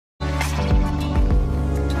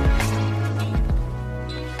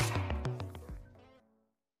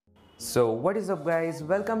So what is up guys,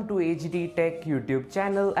 welcome to HD Tech YouTube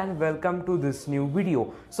channel and welcome to this new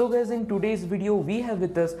video. So guys, in today's video we have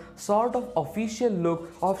with us sort of official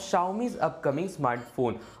look of Xiaomi's upcoming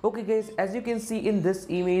smartphone. Okay guys, as you can see in this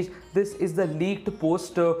image, this is the leaked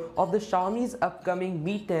poster of the Xiaomi's upcoming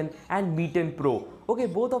Mi 10 and Mi 10 Pro. Okay,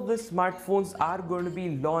 both of these smartphones are going to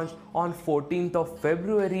be launched on 14th of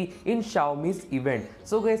February in Xiaomi's event.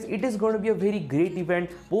 So guys, it is going to be a very great event.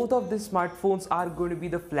 Both of these smartphones are going to be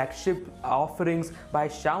the flagship offerings by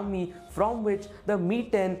Xiaomi, from which the Mi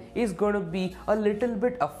 10 is going to be a little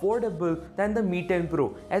bit affordable than the Mi 10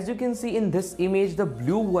 Pro. As you can see in this image, the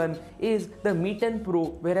blue one is the Mi 10 Pro,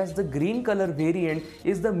 whereas the green color variant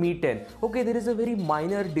is the Mi 10. Okay, there is a very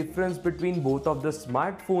minor difference between both of the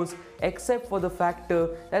smartphones, except for the factor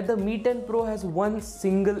that the Mi 10 Pro has one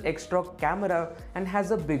single extra camera and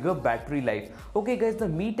has a bigger battery life. Okay guys, the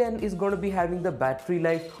Mi 10 is going to be having the battery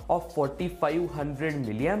life of 4500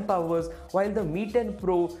 milliamp hours, while the Mi 10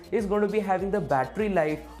 Pro is going to be having the battery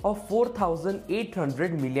life of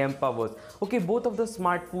 4800 milliamp hours. Okay, both of the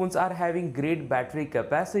smartphones are having great battery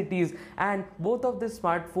capacities and both of the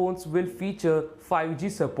smartphones will feature 5G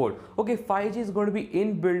support. Okay, 5G is going to be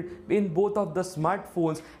inbuilt in both of the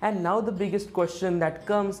smartphones, and now the biggest question that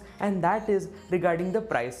comes, and that is regarding the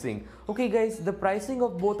pricing. Okay guys, the pricing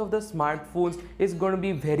of both of the smartphones is going to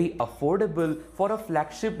be very affordable for a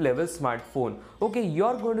flagship level smartphone. Okay,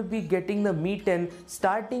 you're going to be getting the Mi 10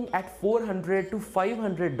 starting at $400 to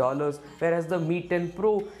 $500, whereas the Mi 10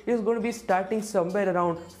 Pro is going to be starting somewhere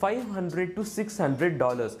around $500 to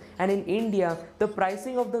 $600. And in India, the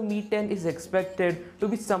pricing of the Mi 10 is expected to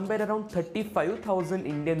be somewhere around 35,000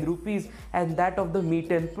 Indian rupees, and that of the Mi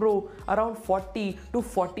 10 Pro around 40 to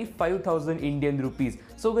 45,000 Indian rupees.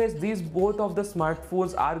 So guys, these both of the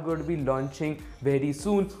smartphones are going to be launching very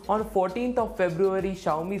soon. On 14th of February,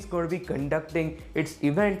 Xiaomi is going to be conducting its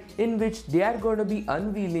event in which they are going to be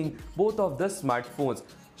unveiling both of the smartphones.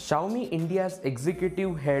 Xiaomi India's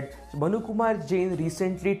executive head Manukumar Jain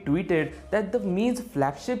recently tweeted that the Mi's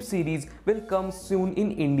flagship series will come soon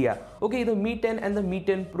in India. Okay, the Mi 10 and the Mi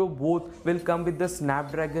 10 Pro both will come with the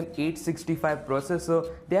Snapdragon 865 processor.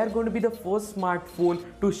 They are going to be the first smartphone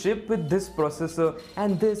to ship with this processor,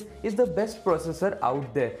 and this is the best processor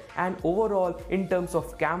out there. And overall, in terms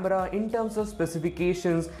of camera, in terms of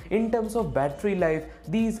specifications, in terms of battery life,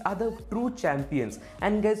 these are the true champions.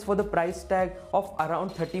 And guys, for the price tag of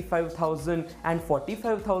around 35,000 and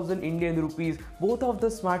 45,000 Indian rupees, both of the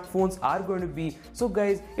smartphones are going to be. So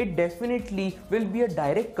guys, it definitely will be a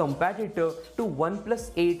direct competitor to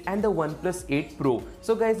OnePlus 8 and the OnePlus 8 Pro.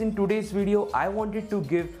 So guys, in today's video, I wanted to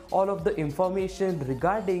give all of the information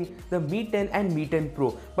regarding the Mi 10 and Mi 10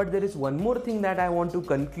 Pro. But there is one more thing that I want to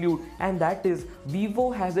conclude, and that is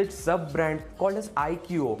Vivo has its sub-brand called as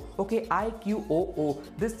iQOO. Okay, iQOO.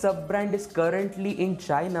 This sub-brand is currently in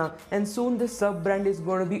China, and soon this sub-brand is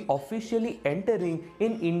going to be officially entering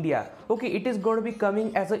in India. Okay, it is going to be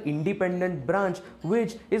coming as an independent branch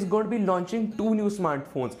which is going to be launching two new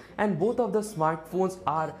smartphones, and both of the smartphones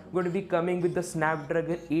are going to be coming with the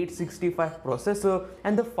Snapdragon 865 processor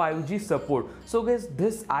and the 5G support. So guys,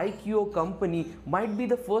 this iQOO company might be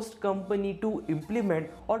the first company to implement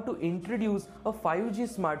or to introduce a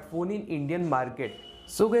 5G smartphone in Indian market.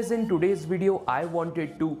 So guys, in today's video, I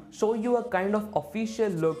wanted to show you a kind of official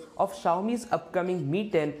look of Xiaomi's upcoming Mi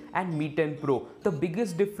 10 and Mi 10 Pro. The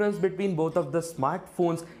biggest difference between both of the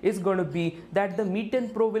smartphones is going to be that the Mi 10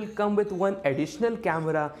 Pro will come with one additional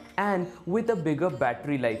camera and with a bigger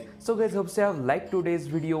battery life. So guys, hope you have liked today's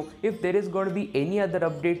video. If there is going to be any other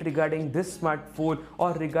update regarding this smartphone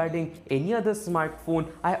or regarding any other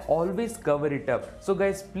smartphone, I always cover it up. So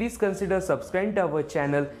guys, please consider subscribing to our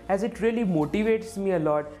channel, as it really motivates me a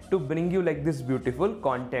lot to bring you like this beautiful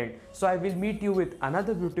content. So I will meet you with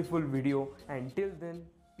another beautiful video. Until then,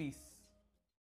 peace.